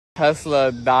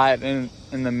Tesla died in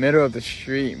the middle of the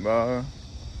street, bro.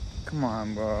 Come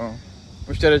on, bro.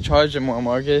 We should have charged him more,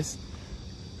 Marcus.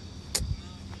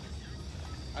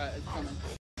 Alright, it's coming.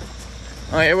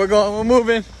 Alright, here we're going. We're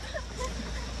moving.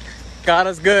 God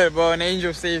is good, bro. An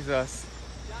angel saves us.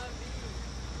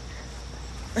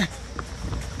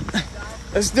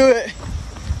 Let's do it.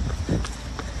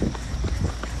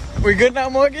 We good now,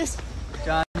 Marcus?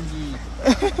 John G.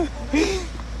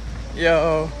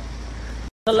 Yo.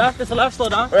 It's a left, slow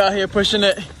down. We're out here pushing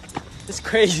it. It's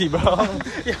crazy, bro.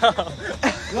 Yo.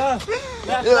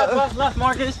 Left,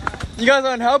 Marcus. You guys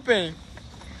aren't helping.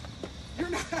 You're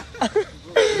not. Go.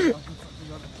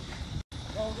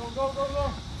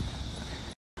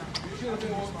 You should have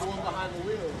been one behind the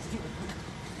wheels.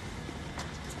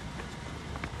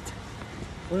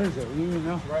 What is it? You even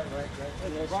know?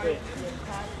 Right.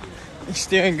 You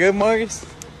steering good, Marcus?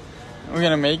 We're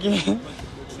gonna make it.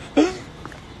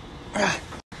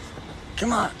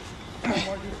 Come on. Your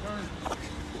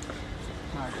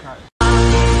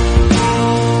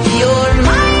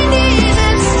mind is a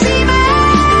stream of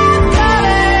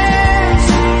colors,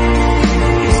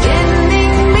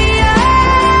 sending me up.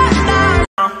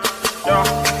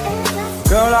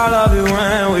 Girl, I love it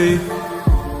when we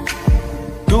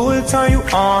do it, turn you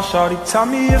on. Shawty, tell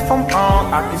me if I'm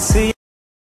wrong. I can see.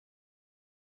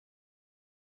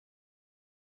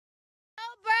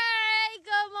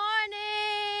 Good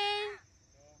morning.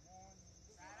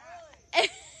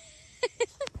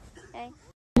 Hey.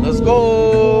 Let's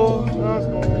go. Let's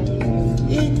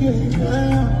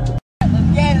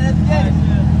get it.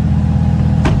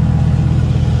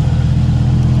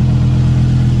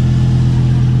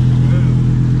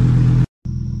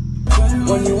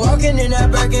 When you walking in that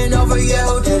bracket over, yeah,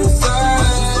 who did it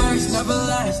first? Never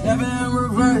last, never in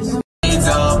reverse. Needs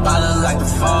up, I look like the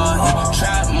fall.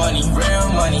 Trap money, real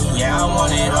money, yeah, I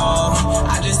want it all.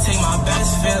 I just take my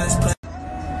best feelings.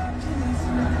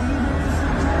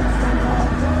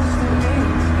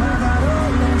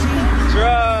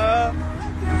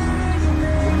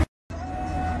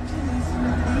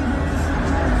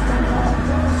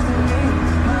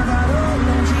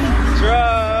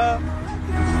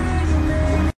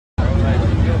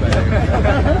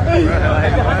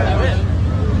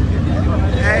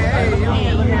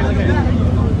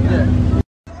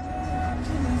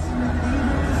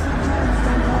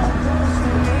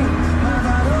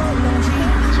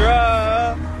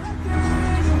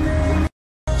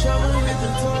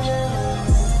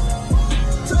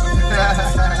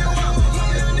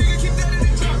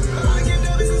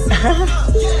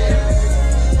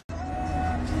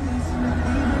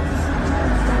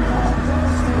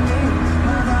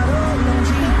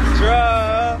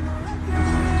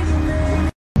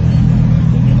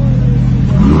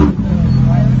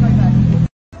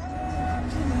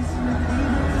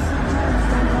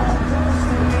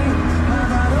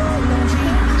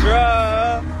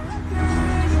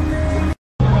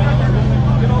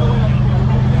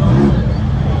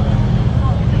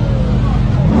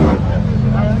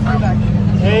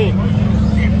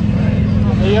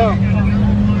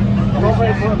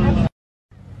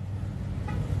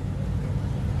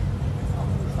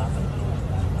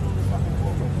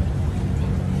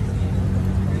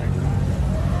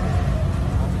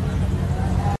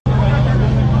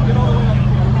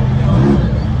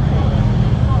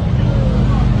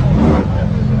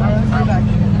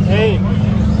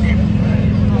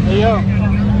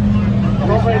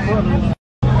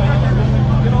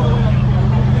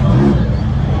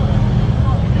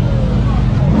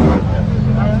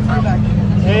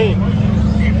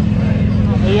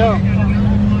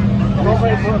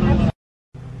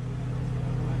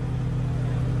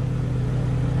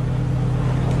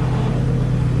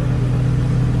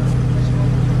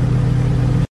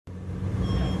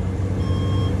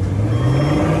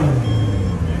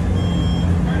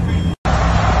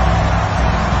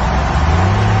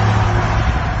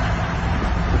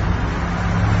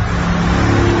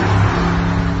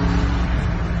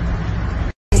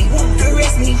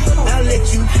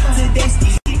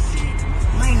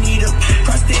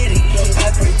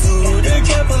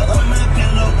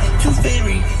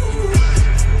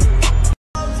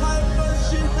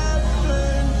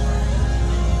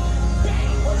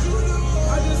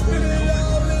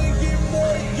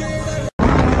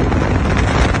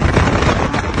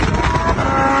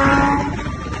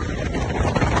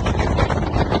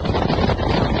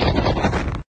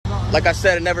 Like I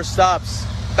said, it never stops.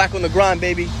 Back on the grind,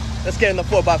 baby. Let's get in the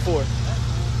 4x4.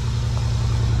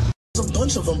 A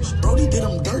bunch of them. Brody did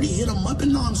them dirty, hit them up,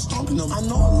 and now I'm stalking them. I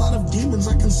know a lot of demons,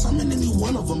 I can summon any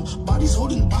one of them. Bodies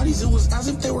holding bodies, it was as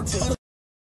if they were cut.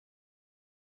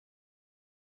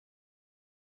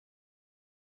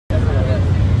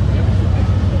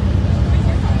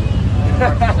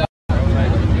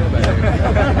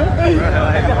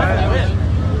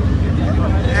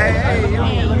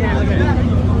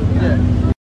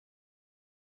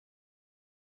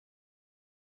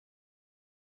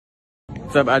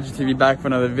 What's up, IGTV, back for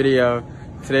another video.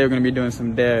 Today we're gonna be doing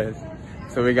some dares.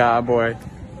 So we got our boy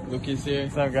Lucas here.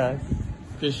 What's up, guys?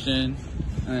 Christian,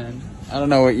 and I don't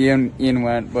know where Ian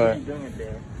went, but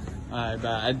alright,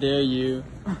 but I dare you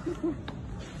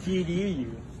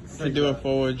to do a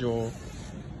forward roll.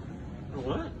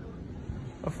 What?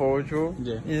 A forward roll?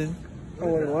 Yeah. Ian. Oh,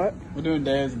 wait, what? We're doing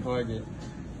dares in Target.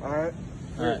 Alright.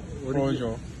 Alright, forward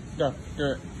roll. Go, do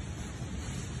it.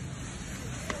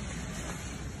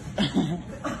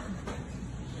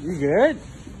 You good?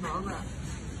 No, I'm not.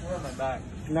 I'm on my back.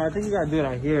 No, I think you gotta do it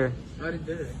out here. I already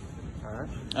did it.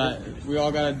 Alright. We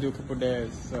all gotta do a couple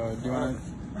dares. So do you wanna?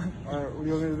 Alright, what do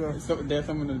you want me to do? So dare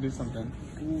someone to do something.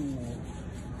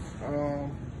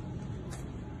 Ooh.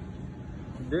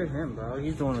 Dare him, bro.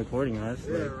 He's the one recording us.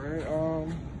 Yeah, right. I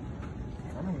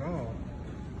don't know.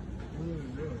 What do you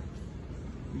want to do?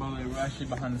 By the way, we're actually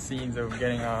behind the scenes of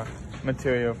getting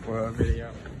material for a video.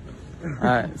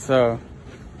 Alright, so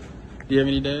do you have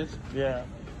any dares? Yeah.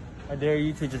 I dare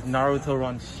you to just Naruto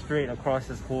run straight across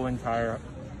this whole entire,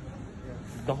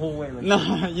 the whole way. Like,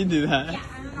 No, you do that.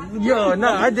 yo,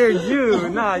 nah, I dare you.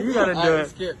 Nah, you gotta do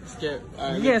Alright, it. skip.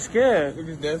 Alright, You can't skip.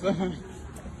 Lucas dare someone.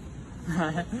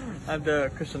 I have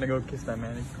the Christian to go kiss that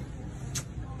man.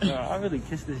 Yo, I really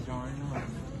kissed this joint.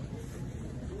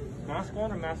 Mask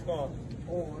on or mask off?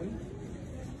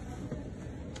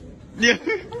 Yeah.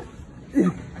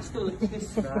 I still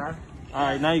kiss.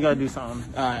 Alright, now you gotta do something.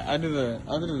 Alright, I'll do the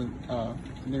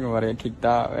think about it, kicked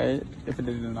out, right? If it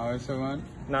didn't Naruto one.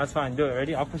 Nah, it's fine. Do it.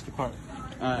 Ready? I'll push the cart.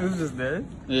 Alright. This is just this?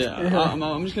 Yeah,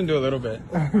 I'm just gonna do a little bit.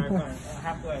 Alright, fine.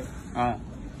 Halfway. Alright,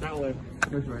 That way.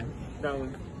 this way. That way.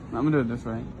 I'm gonna do it this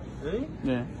way. Really?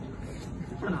 Yeah.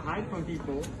 You're trying to hide from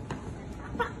people. Is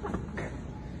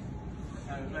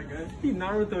that good? He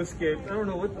Naruto skipped. I don't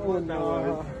know what that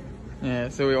was. Yeah,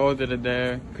 so we all did it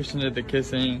there. Christian did the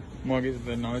kissing, Morgan did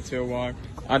the Naruto walk.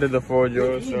 I did the forward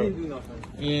roll, He so didn't do nothing.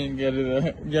 Ian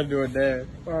gotta do it there.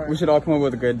 Alright. We should all come up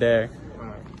with a good dare.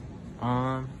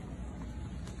 I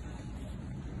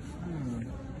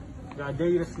dare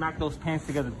you to smack those pants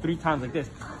together 3 times like this.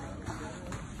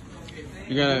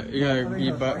 You gotta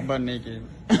be butt naked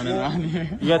running around here.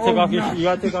 You gotta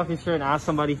take off your shirt and ask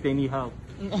somebody if they need help.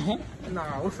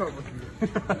 Nah, what's up with you?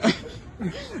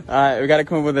 Alright, we gotta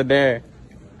come up with a dare.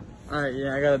 Alright,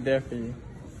 yeah, I got a dare for you.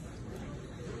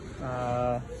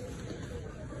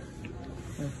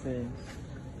 Let's see.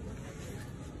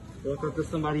 Walk up to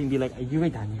somebody and be like, "Are you a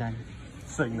dandan?"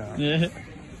 It's like, no. Yeah.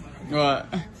 What?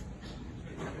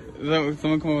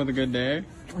 Someone come up with a good dare?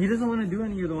 He doesn't want to do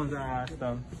any of the ones that I asked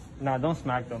him. Nah, don't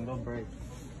smack them. They'll break.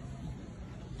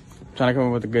 Trying to come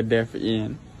up with a good dare for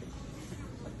Ian.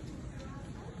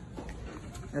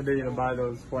 I dare you to buy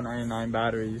those $4.99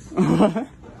 batteries.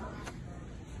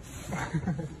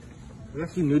 We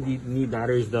actually need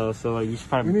batteries though, so like, you should We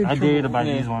probably. need I dare you to buy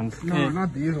Yeah. these ones. No,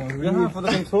 not these ones. We Yeah, need, for the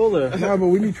controller. no, but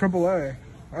we need AAA.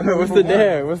 What's the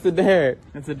dare? What's the dare?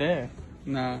 It's a dare.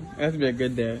 Nah, it has to be a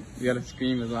good dare. You gotta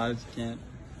scream as loud as you can.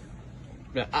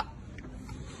 But,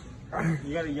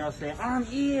 You gotta yell, say, "I'm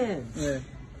Ian!" yeah.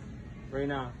 Right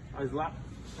now. I was loud.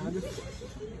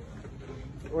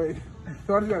 Wait,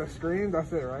 so I just gotta scream?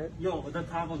 That's it, right? Yo, at the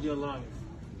top of your lungs.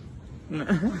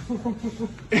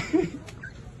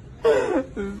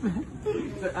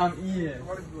 I'm Ian.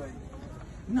 What is it like?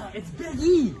 No, it's Big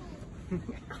E!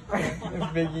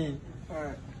 It's Big E.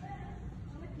 Alright,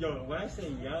 Yo, when I say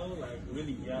yell, like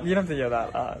really yell. You don't have to yell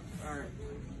that loud. alright.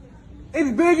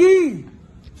 It's Big E!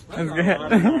 That's good.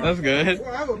 That's good.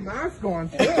 Well, I have a mask on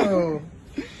too.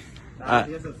 I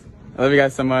love you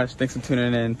guys so much. Thanks for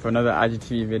tuning in for another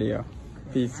IGTV video.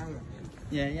 Peace.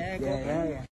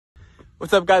 Yeah.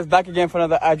 What's up, guys? Back again for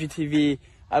another IGTV.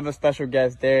 I have a special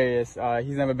guest, Darius.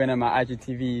 He's never been on my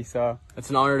IGTV, so It's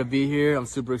an honor to be here. I'm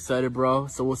super excited, bro.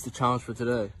 So what's the challenge for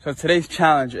today? today's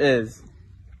challenge is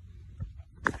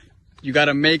you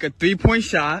gotta make a 3-point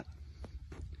shot.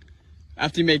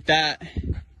 After you make that,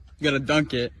 you gotta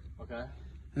dunk it. Okay.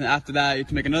 And then after that, you have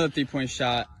to make another 3-point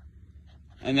shot.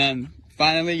 And then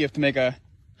finally, you have to make a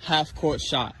half-court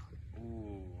shot.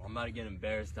 Ooh, I'm about to get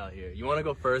embarrassed out here. You want to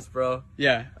go first, bro?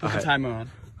 Yeah, put the Alright. timer on.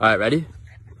 All right, ready?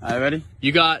 Alright, ready?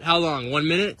 You got how long? 1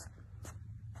 minute?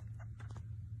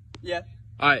 Yeah.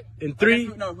 All right, in 3.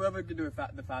 No, whoever can do it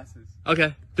the fastest.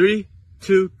 Okay, 3,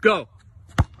 2, go.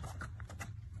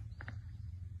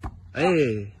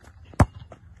 Hey.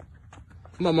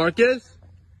 Come on, Marcus.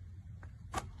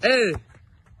 Hey.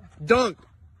 Dunk.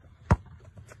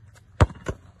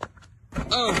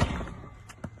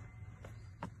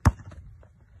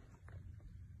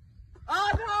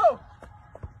 Oh no!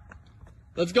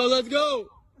 Let's go, let's go.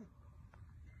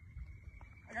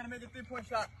 I gotta make a 3-point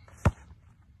shot.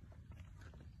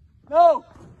 No!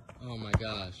 Oh my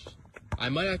gosh. I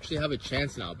might actually have a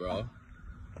chance now, bro.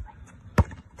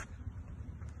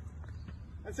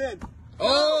 That's it.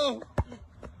 Oh!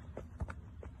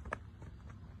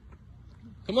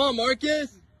 Come on,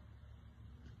 Marcus!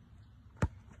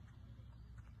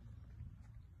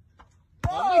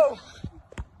 No!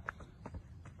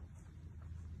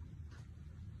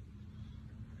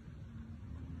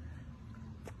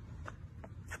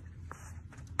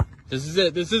 This is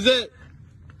it. This is it.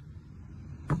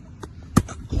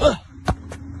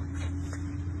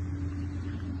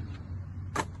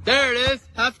 There it is.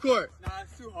 Half court. Nah,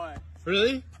 it's too hard.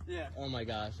 Really? Yeah. Oh my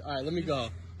gosh. All right, let me go.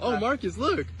 Oh, Marcus,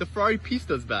 look. The Ferrari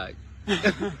Pista's back.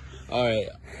 All right.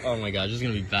 Oh my gosh, this is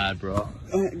going to be bad, bro.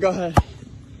 Go ahead.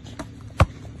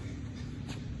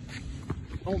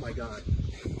 Oh my god.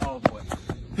 Oh boy.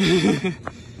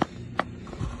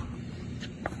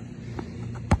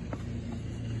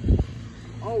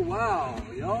 Oh wow,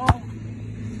 yo.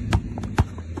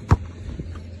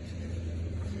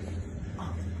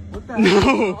 What the No. hell is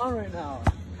going on right now?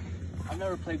 I've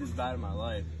never played this bad in my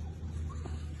life.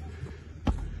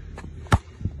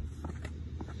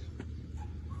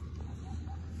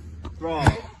 Bro,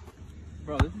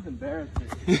 this is embarrassing.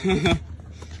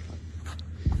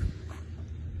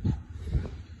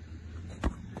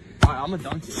 Alright, I'm gonna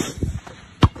dunk it.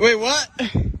 Wait, what?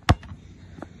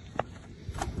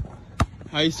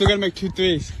 You still gotta make 2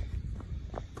 threes.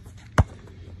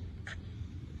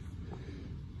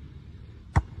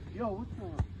 Yo, what's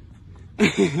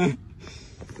up?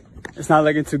 It's not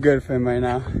looking too good for him right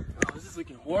now. Oh, this is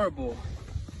looking horrible.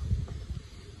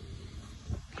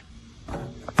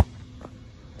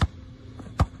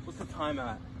 What's the time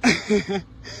at?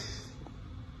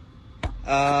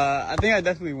 I think I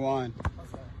definitely won.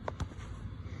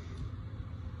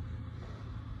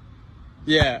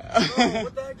 Yeah. Bro,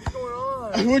 what the heck is going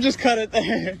on? We'll just cut it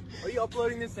there. Are you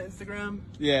uploading this to Instagram?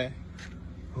 Yeah.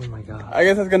 Oh my god. I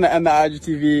guess that's gonna end the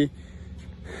IGTV.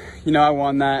 You know, I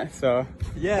won that, so.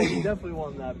 Yeah, you definitely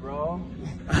won that, bro.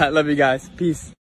 I love you guys. Peace.